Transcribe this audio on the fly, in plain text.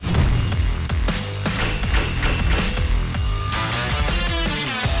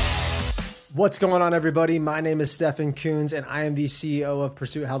What's going on, everybody? My name is Stefan Coons, and I am the CEO of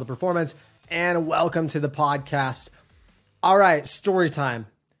Pursuit Health and Performance, and welcome to the podcast. All right, story time.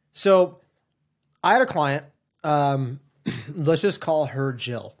 So I had a client, let's just call her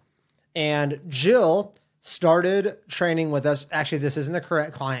Jill. And Jill started training with us. Actually, this isn't a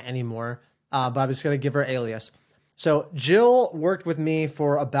correct client anymore, but I'm just going to give her alias. So Jill worked with me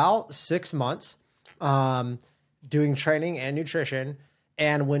for about 6 months, doing training and nutrition.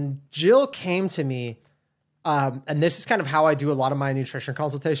 And when Jill came to me, and this is kind of how I do a lot of my nutrition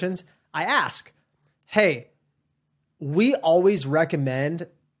consultations, I ask, hey, we always recommend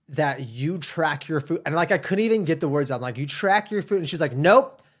that you track your food. And like, I couldn't even get the words out. I'm like, you track your food. And she's like,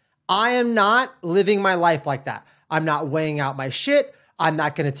 nope, I am not living my life like that. I'm not weighing out my shit. I'm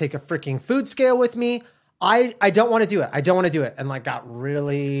not going to take a freaking food scale with me. I don't want to do it. I don't want to do it. And like, got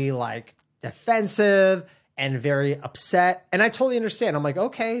really like defensive and very upset. And I totally understand. I'm like,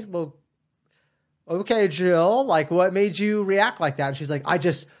 okay, Jill, like what made you react like that? And she's like, I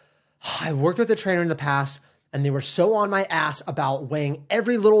worked with a trainer in the past and they were so on my ass about weighing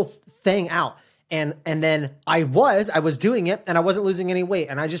every little thing out. And then I was doing it and I wasn't losing any weight.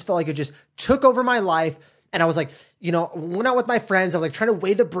 And I just felt like it just took over my life. And I was like, went out with my friends. I was like trying to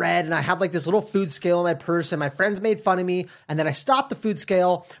weigh the bread and I had like this little food scale in my purse and my friends made fun of me. And then I stopped the food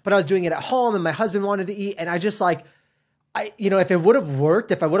scale, but I was doing it at home and my husband wanted to eat. And I just like, if it would have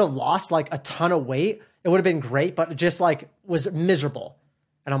worked, if I would have lost like a ton of weight, it would have been great, but it just like was miserable.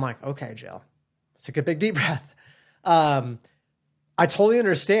 And I'm like, okay, Jill, let's take a big deep breath. I totally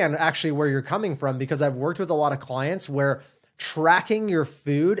understand actually where you're coming from because I've worked with a lot of clients where tracking your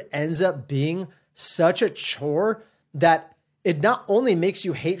food ends up being such a chore that it not only makes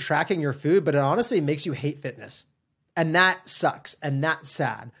you hate tracking your food, but it honestly makes you hate fitness. And that sucks. And that's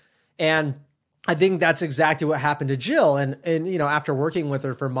sad. And I think that's exactly what happened to Jill. And after working with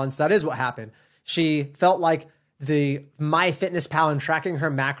her for months, that is what happened. She felt like the MyFitnessPal and tracking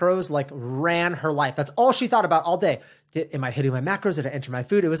her macros like ran her life. That's all she thought about all day. Am I hitting my macros? Did I enter my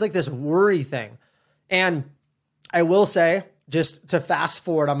food? It was like this worry thing. And I will say, just to fast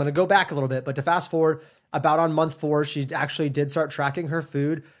forward, I'm going to go back a little bit, but to fast forward, about on month 4, she actually did start tracking her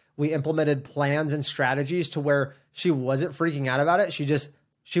food. We implemented plans and strategies to where she wasn't freaking out about it.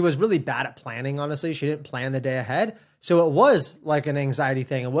 She was really bad at planning, honestly. She didn't plan the day ahead. So it was like an anxiety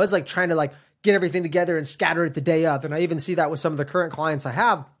thing. It was like trying to like get everything together and scatter it the day of. And I even see that with some of the current clients I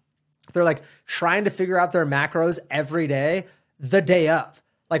have. They're like trying to figure out their macros every day, the day of.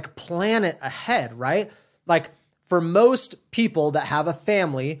 Like plan it ahead, right? Like for most people that have a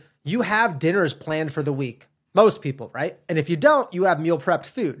family, you have dinners planned for the week. Most people, right? And if you don't, you have meal prepped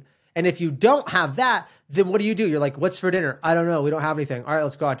food. And if you don't have that, then what do? You're like, what's for dinner? I don't know. We don't have anything. All right,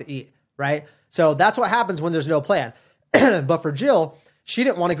 let's go out to eat, right? So that's what happens when there's no plan. But for Jill, she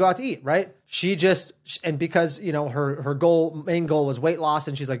didn't want to go out to eat, right? And because, her main goal was weight loss.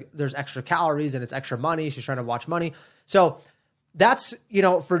 And she's like, there's extra calories and it's extra money. She's trying to watch money. So that's,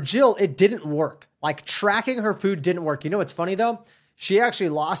 for Jill, it didn't work. Like tracking her food didn't work. What's funny though? She actually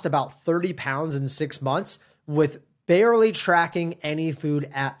lost about 30 pounds in 6 months with barely tracking any food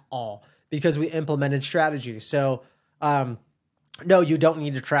at all because we implemented strategies. So, no, you don't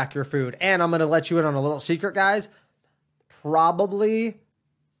need to track your food. And I'm going to let you in on a little secret, guys. Probably,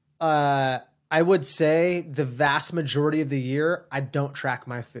 I would say the vast majority of the year, I don't track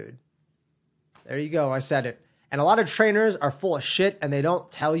my food. There you go. I said it. And a lot of trainers are full of shit and they don't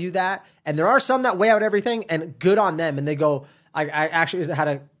tell you that. And there are some that weigh out everything and good on them. And they go, I actually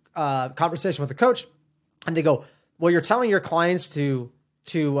had a conversation with a coach and they go, well, you're telling your clients to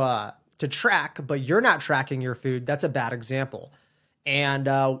track, but you're not tracking your food. That's a bad example. And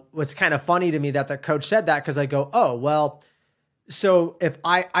what's kind of funny to me that the coach said that because I go, oh, well, so if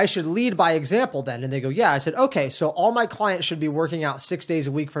I should lead by example then. And they go, yeah. I said, okay, so all my clients should be working out 6 days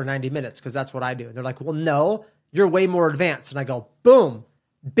a week for 90 minutes because that's what I do. And they're like, well, no, you're way more advanced. And I go, boom,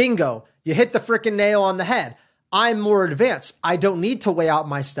 bingo. You hit the freaking nail on the head. I'm more advanced. I don't need to weigh out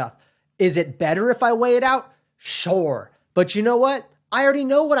my stuff. Is it better if I weigh it out? Sure. But you know what? I already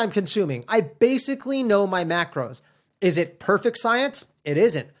know what I'm consuming. I basically know my macros. Is it perfect science? It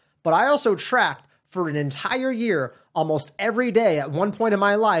isn't. But I also tracked for an entire year, almost every day at one point in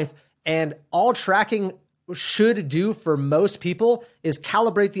my life. And all tracking should do for most people is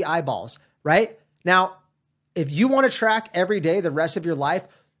calibrate the eyeballs, right? Now, if you want to track every day the rest of your life,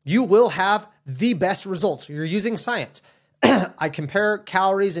 you will have the best results. You're using science. I compare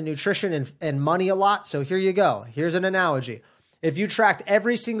calories and nutrition and money a lot. So here you go. Here's an analogy. If you tracked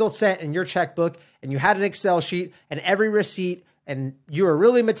every single cent in your checkbook and you had an Excel sheet and every receipt and you were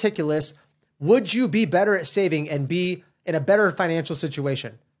really meticulous, would you be better at saving and be in a better financial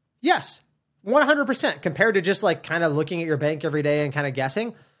situation? Yes, 100% compared to just like kind of looking at your bank every day and kind of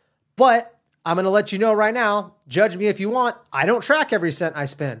guessing. But I'm going to let you know right now, judge me if you want. I don't track every cent I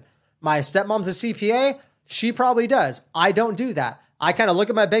spend. My stepmom's a CPA. She probably does. I don't do that. I kind of look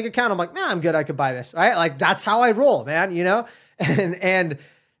at my bank account. I'm like, nah, I'm good. I could buy this. Right? Like that's how I roll, man, you know? And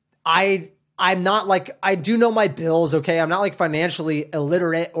I'm not like, I do know my bills. Okay. I'm not like financially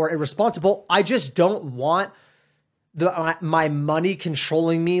illiterate or irresponsible. I just don't want my money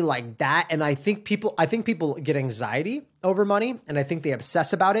controlling me like that. And I think people get anxiety over money, and I think they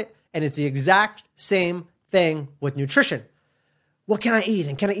obsess about it. And it's the exact same thing with nutrition. What can I eat?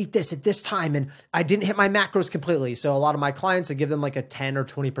 And can I eat this at this time? And I didn't hit my macros completely. So a lot of my clients, I give them like a 10 or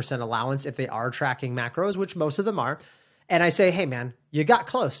 20% allowance if they are tracking macros, which most of them are. And I say, hey man, you got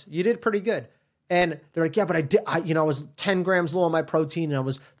close. You did pretty good. And they're like, yeah, but I was 10 grams low on my protein, and I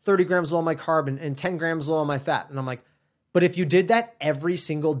was 30 grams low on my carb, and 10 grams low on my fat. And I'm like, but if you did that every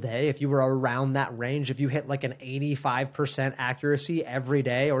single day, if you were around that range, if you hit like an 85% accuracy every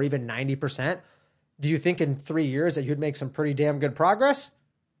day or even 90%, do you think in 3 years that you'd make some pretty damn good progress?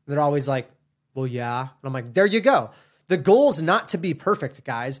 They're always like, well, yeah. And I'm like, there you go. The goal is not to be perfect,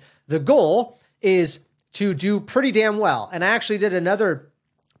 guys. The goal is to do pretty damn well. And I actually did another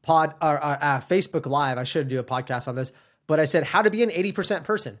Facebook Live. I should do a podcast on this, but I said how to be an 80%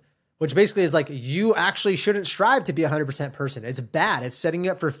 person, which basically is like you actually shouldn't strive to be a 100% person. It's bad. It's setting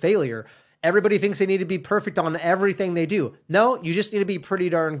you up for failure. Everybody thinks they need to be perfect on everything they do. No, you just need to be pretty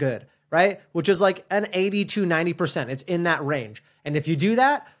darn good, right? Which is like an 80 to 90%. It's in that range. And if you do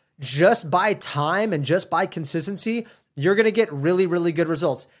that just by time and just by consistency, you're going to get really, really good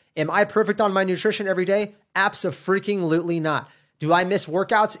results. Am I perfect on my nutrition every day? Abso-freaking-lutely not. Do I miss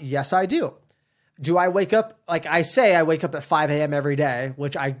workouts? Yes, I do. Do I wake up, like I say, I wake up at 5 a.m. every day,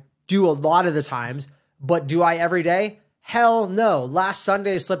 which I do a lot of the times, but do I every day? Hell no. Last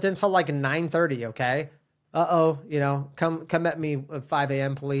Sunday I slept until like 9:30, okay? Come at me at 5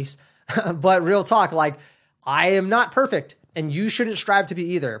 a.m. police. But real talk, like I am not perfect, and you shouldn't strive to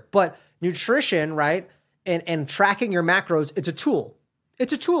be either. But nutrition, right? And tracking your macros, it's a tool.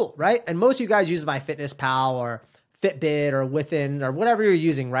 It's a tool, right? And most of you guys use MyFitnessPal or Fitbit or Within or whatever you're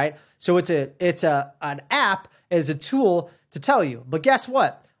using, right? So it's an app, it's a tool to tell you. But guess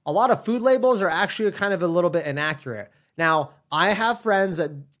what? A lot of food labels are actually kind of a little bit inaccurate. Now, I have friends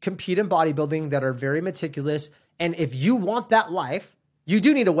that compete in bodybuilding that are very meticulous. And if you want that life, you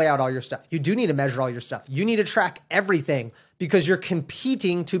do need to weigh out all your stuff. You do need to measure all your stuff. You need to track everything because you're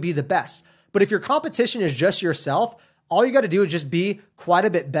competing to be the best. But if your competition is just yourself, all you got to do is just be quite a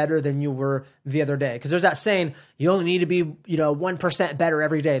bit better than you were the other day. Because there's that saying, you only need to be, 1% better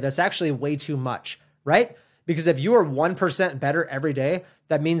every day. That's actually way too much, right? Because if you are 1% better every day,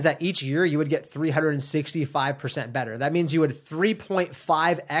 that means that each year you would get 365% better. That means you would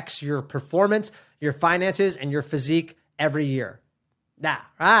 3.5x your performance, your finances, and your physique every year.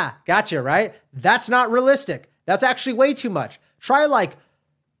 Gotcha, right? That's not realistic. That's actually way too much. Try like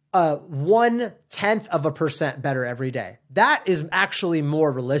 0.1% better every day. That is actually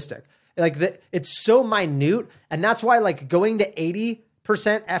more realistic. Like it's so minute. And that's why like going to 80%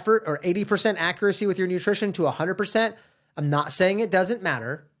 effort or 80% accuracy with your nutrition to 100%, I'm not saying it doesn't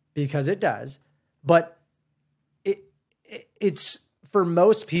matter because it does, but it's for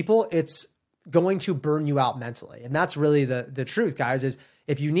most people, it's going to burn you out mentally. And that's really the truth, guys, is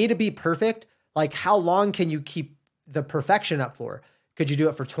if you need to be perfect, like how long can you keep the perfection up for? Could you do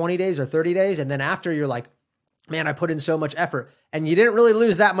it for 20 days or 30 days? And then after you're like, man, I put in so much effort and you didn't really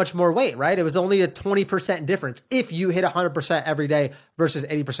lose that much more weight, right? It was only a 20% difference if you hit 100% every day versus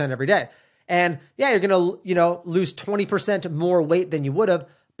 80% every day. And yeah, you're going to, lose 20% more weight than you would have.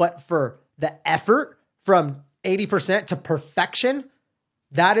 But for the effort from 80% to perfection,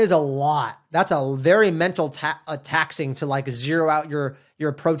 that is a lot. That's a very mental taxing to like zero out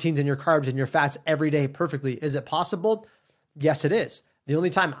your proteins and your carbs and your fats every day perfectly. Is it possible? Yes, it is. The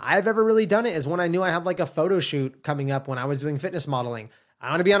only time I've ever really done it is when I knew I had like a photo shoot coming up when I was doing fitness modeling. I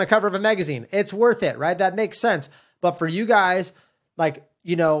want to be on a cover of a magazine. It's worth it, right? That makes sense. But for you guys, like,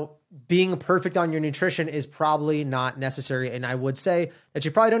 being perfect on your nutrition is probably not necessary. And I would say that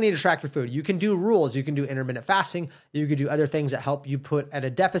you probably don't need to track your food. You can do rules. You can do intermittent fasting. You could do other things that help you put at a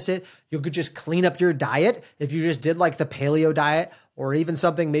deficit. You could just clean up your diet. If you just did like the paleo diet or even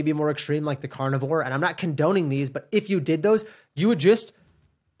something maybe more extreme like the carnivore. And I'm not condoning these, but if you did those, you would just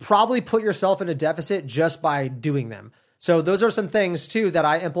probably put yourself in a deficit just by doing them. So those are some things too that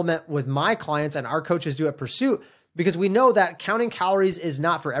I implement with my clients and our coaches do at Pursuit, because we know that counting calories is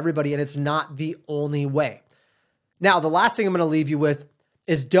not for everybody and it's not the only way. Now, the last thing I'm going to leave you with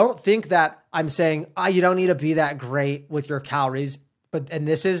is don't think that I'm saying, you don't need to be that great with your calories. and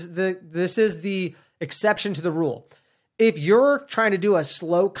this is the exception to the rule. If you're trying to do a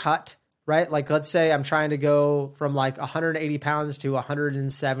slow cut, right? Like let's say I'm trying to go from like 180 pounds to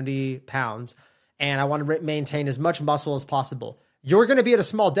 170 pounds, and I want to maintain as much muscle as possible. You're going to be at a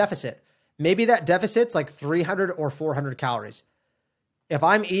small deficit. Maybe that deficit's like 300 or 400 calories. If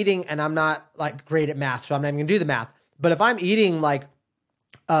I'm eating, and I'm not like great at math, so I'm not even going to do the math, but if I'm eating like,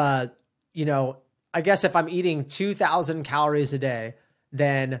 I guess if I'm eating 2,000 calories a day,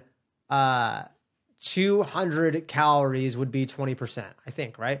 then 200 calories would be 20%, I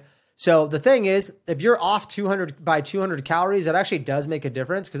think, right? So the thing is, if you're off 200 by 200 calories, that actually does make a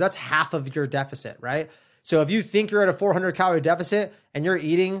difference because that's half of your deficit, right? So if you think you're at a 400 calorie deficit and you're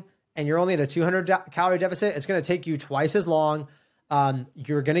eating and you're only at a 200 calorie deficit, it's going to take you twice as long.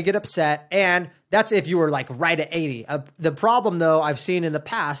 You're going to get upset. And that's if you were like right at 80. The problem though, I've seen in the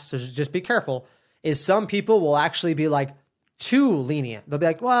past, so just be careful, is some people will actually be like too lenient. They'll be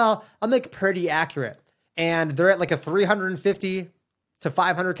like, well, I'm like pretty accurate. And they're at like a 350 to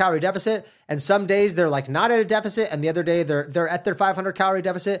 500 calorie deficit. And some days they're like not at a deficit. And the other day they're at their 500 calorie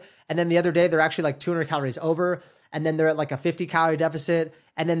deficit. And then the other day they're actually like 200 calories over. And then they're at like a 50 calorie deficit.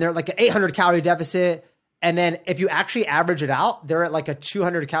 And then they're at like an 800 calorie deficit. And then if you actually average it out, they're at like a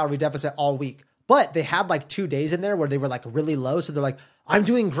 200 calorie deficit all week. But they had like 2 days in there where they were like really low. So they're like, I'm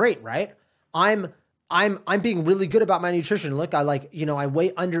doing great, right? I'm being really good about my nutrition. Look, I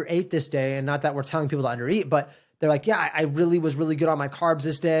weigh under 8 this day. And not that we're telling people to under eat, but they're like, yeah, I really was really good on my carbs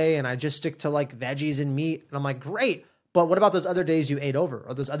this day. And I just stick to like veggies and meat. And I'm like, great. But what about those other days you ate over,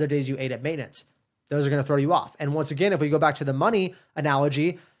 or those other days you ate at maintenance? Those are going to throw you off. And once again, if we go back to the money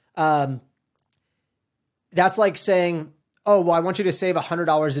analogy, that's like saying, oh, well, I want you to save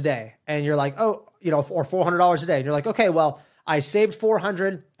 $100 a day. And you're like, oh, or $400 a day. And you're like, okay, well, I saved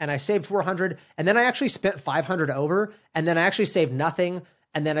 400 and I saved 400. And then I actually spent 500 over. And then I actually saved nothing.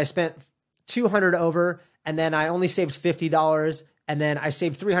 And then I spent 200 over. And then I only saved $50. And then I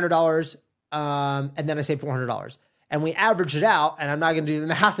saved $300. And then I saved $400. And we average it out. And I'm not going to do the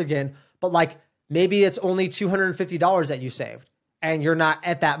math again, but like maybe it's only $250 that you saved. And you're not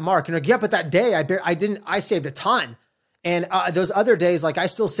at that mark. And like, yeah, but that day I saved a ton. And those other days, like I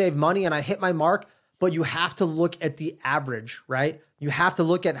still saved money and I hit my mark, but you have to look at the average, right? You have to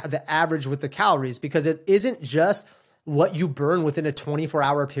look at the average with the calories, because it isn't just what you burn within a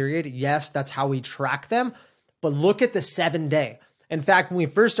 24-hour period. Yes, that's how we track them, but look at the 7-day. In fact, when we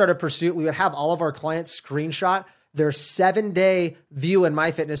first started Pursuit, we would have all of our clients screenshot their 7-day view in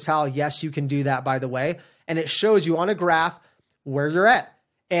MyFitnessPal. Yes, you can do that, by the way. And it shows you on a graph where you're at.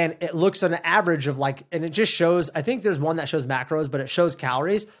 And it looks at an average of like, and it just shows, I think there's one that shows macros, but it shows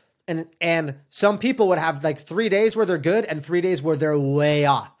calories. And some people would have like 3 days where they're good and 3 days where they're way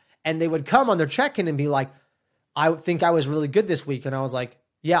off. And they would come on their check-in and be like, I think I was really good this week. And I was like,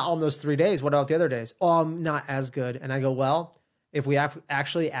 yeah, on those 3 days. What about the other days? Oh, I'm not as good. And I go, well, if we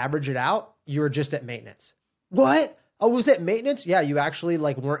actually average it out, you're just at maintenance. What? Oh, was it maintenance? Yeah, you actually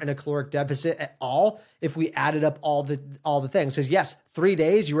like weren't in a caloric deficit at all if we added up all the things. Because yes, 3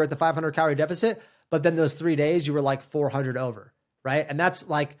 days you were at the 500 calorie deficit, but then those 3 days you were like 400 over, right? And that's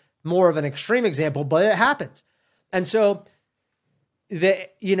like more of an extreme example, but it happens. And so the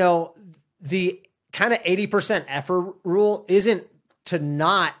kind of 80% effort rule isn't to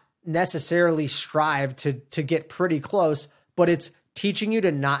not necessarily strive to get pretty close, but it's teaching you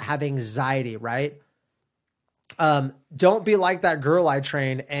to not have anxiety, right? Don't be like that girl I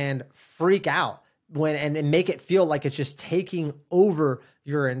trained and freak out and make it feel like it's just taking over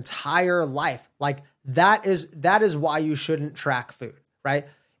your entire life. Like that is why you shouldn't track food, right?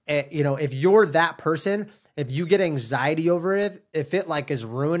 If you're that person, if you get anxiety over it, if it like is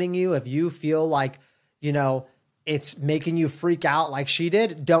ruining you, if you feel like, it's making you freak out like she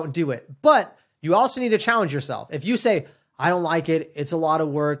did, don't do it. But you also need to challenge yourself. If you say, I don't like it, it's a lot of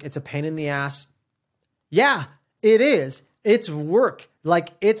work, it's a pain in the ass. Yeah, it is. It's work. Like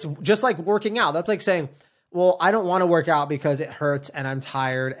it's just like working out. That's like saying, well, I don't want to work out because it hurts and I'm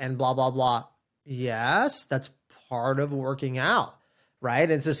tired and blah, blah, blah. Yes, that's part of working out, right?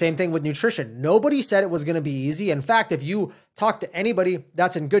 And it's the same thing with nutrition. Nobody said it was going to be easy. In fact, if you talk to anybody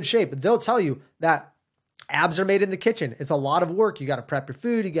that's in good shape, they'll tell you that abs are made in the kitchen. It's a lot of work. You got to prep your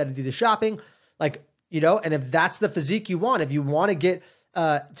food. You got to do the shopping. And if that's the physique you want, if you want to get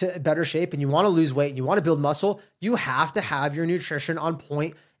to better shape and you want to lose weight and you want to build muscle, you have to have your nutrition on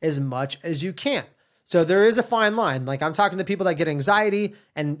point as much as you can. So there is a fine line. Like I'm talking to people that get anxiety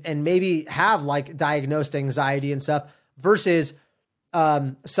and maybe have like diagnosed anxiety and stuff versus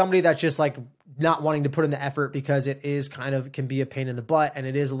somebody that's just like not wanting to put in the effort because it is can be a pain in the butt and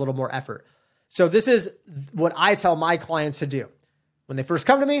it is a little more effort. So this is what I tell my clients to do. When they first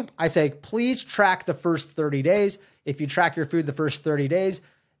come to me, I say, please track the first 30 days. If you track your food the first 30 days,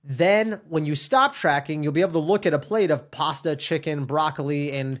 then when you stop tracking, you'll be able to look at a plate of pasta, chicken,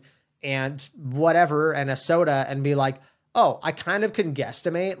 broccoli, and whatever, and a soda and be like, oh, I kind of can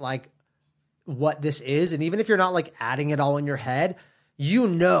guesstimate like what this is. And even if you're not like adding it all in your head,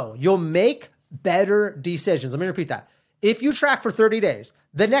 you'll make better decisions. Let me repeat that. If you track for 30 days,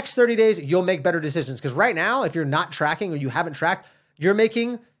 the next 30 days, you'll make better decisions. Because right now, if you're not tracking or you haven't tracked, you're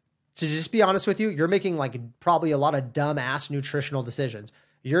making, to just be honest with you, you're making like probably a lot of dumbass nutritional decisions.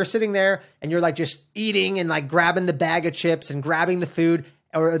 You're sitting there and you're like just eating and like grabbing the bag of chips and grabbing the food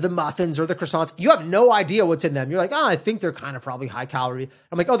or the muffins or the croissants. You have no idea what's in them. You're like, oh, I think they're kind of probably high calorie.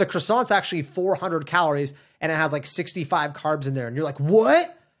 I'm like, oh, the croissant's actually 400 calories and it has like 65 carbs in there. And you're like,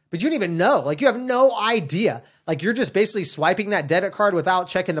 what? But you don't even know. Like you have no idea. Like you're just basically swiping that debit card without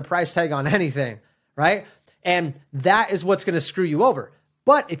checking the price tag on anything, right? And that is what's going to screw you over.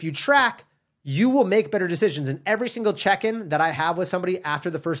 But if you track, you will make better decisions. And every single check-in that I have with somebody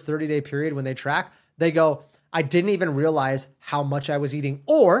after the first 30-day period when they track, they go, I didn't even realize how much I was eating,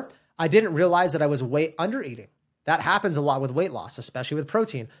 or I didn't realize that I was way under eating. That happens a lot with weight loss, especially with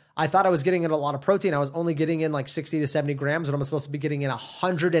protein. I thought I was getting in a lot of protein. I was only getting in like 60 to 70 grams, but I'm supposed to be getting in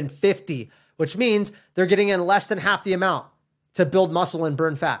 150, which means they're getting in less than half the amount to build muscle and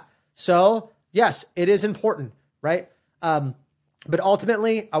burn fat. So yes, it is important, right? But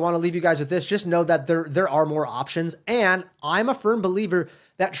ultimately, I want to leave you guys with this. Just know that there are more options. And I'm a firm believer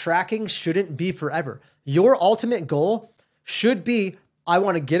that tracking shouldn't be forever. Your ultimate goal should be, I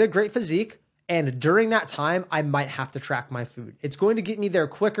want to get a great physique. And during that time, I might have to track my food. It's going to get me there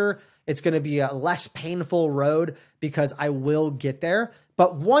quicker. It's going to be a less painful road because I will get there.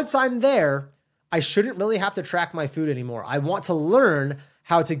 But once I'm there, I shouldn't really have to track my food anymore. I want to learn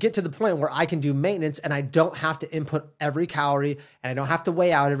how to get to the point where I can do maintenance and I don't have to input every calorie and I don't have to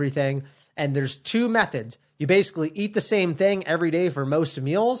weigh out everything. And there's two methods. You basically eat the same thing every day for most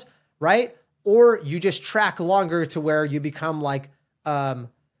meals, right? Or you just track longer to where you become like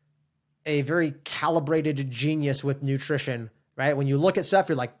a very calibrated genius with nutrition, right? When you look at stuff,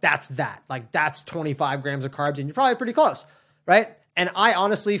 you're like, that's 25 grams of carbs and you're probably pretty close, right? And I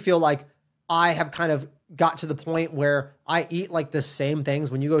honestly feel like I have kind of got to the point where I eat like the same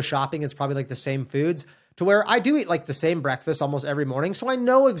things. When you go shopping, it's probably like the same foods, to where I do eat like the same breakfast almost every morning. So I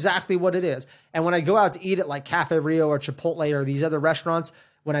know exactly what it is. And when I go out to eat at like Cafe Rio or Chipotle or these other restaurants,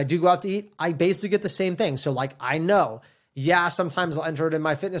 when I do go out to eat, I basically get the same thing. So like, I know, yeah, sometimes I'll enter it in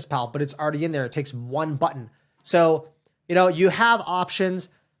MyFitnessPal, but it's already in there. It takes one button. So, you have options.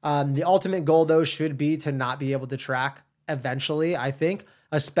 The ultimate goal though should be to not be able to track eventually, I think,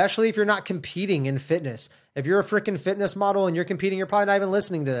 especially if you're not competing in fitness. If you're a freaking fitness model and you're competing, you're probably not even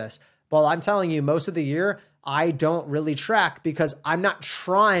listening to this. Well, I'm telling you, most of the year, I don't really track because I'm not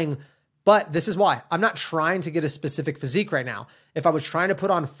trying, but this is why. I'm not trying to get a specific physique right now. If I was trying to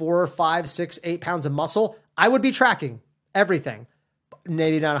put on 4, 5, 6, 8 pounds of muscle, I would be tracking everything.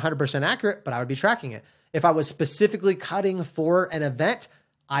 Maybe not 100% accurate, but I would be tracking it. If I was specifically cutting for an event,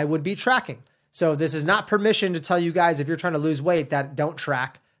 I would be tracking. So this is not permission to tell you guys, if you're trying to lose weight, that don't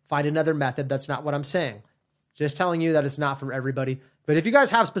track, find another method. That's not what I'm saying. Just telling you that it's not for everybody. But if you guys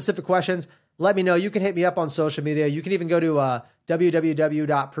have specific questions, let me know. You can hit me up on social media. You can even go to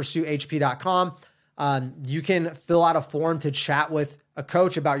www.pursuehp.com. You can fill out a form to chat with a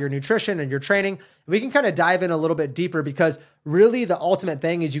coach about your nutrition and your training. We can kind of dive in a little bit deeper, because really the ultimate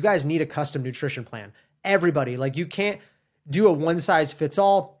thing is you guys need a custom nutrition plan. Everybody, like, you can't do a one size fits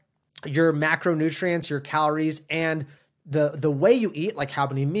all. Your macronutrients, your calories, and the way you eat, like how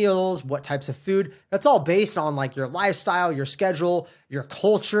many meals, what types of food, that's all based on like your lifestyle, your schedule, your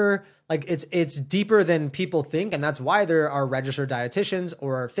culture. Like it's deeper than people think. And that's why there are registered dietitians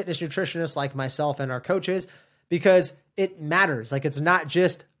or fitness nutritionists like myself and our coaches, because it matters. Like, it's not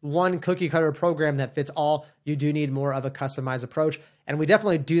just one cookie cutter program that fits all. You do need more of a customized approach. And we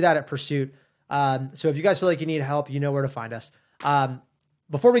definitely do that at Pursuit. So if you guys feel like you need help, you know where to find us.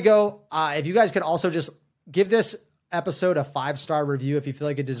 Before we go, if you guys could also just give this episode a 5-star review if you feel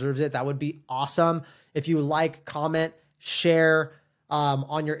like it deserves it, that would be awesome. If you like, comment, share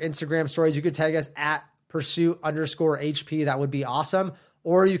on your Instagram stories, you could tag us at Pursuit_HP. That would be awesome.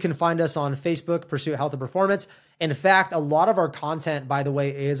 Or you can find us on Facebook, Pursuit Health and Performance. In fact, a lot of our content, by the way,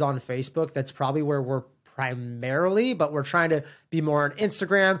 is on Facebook. That's probably where we're primarily, but we're trying to be more on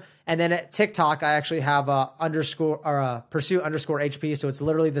Instagram. And then at TikTok, I actually have Pursuit_HP. So it's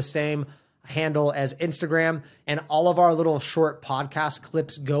literally the same handle as Instagram, and all of our little short podcast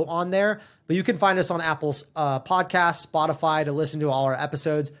clips go on there. But you can find us on Apple's podcast, Spotify, to listen to all our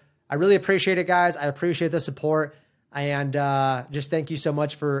episodes. I really appreciate it, guys. I appreciate the support. And just thank you so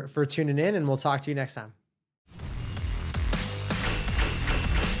much for tuning in, and we'll talk to you next time.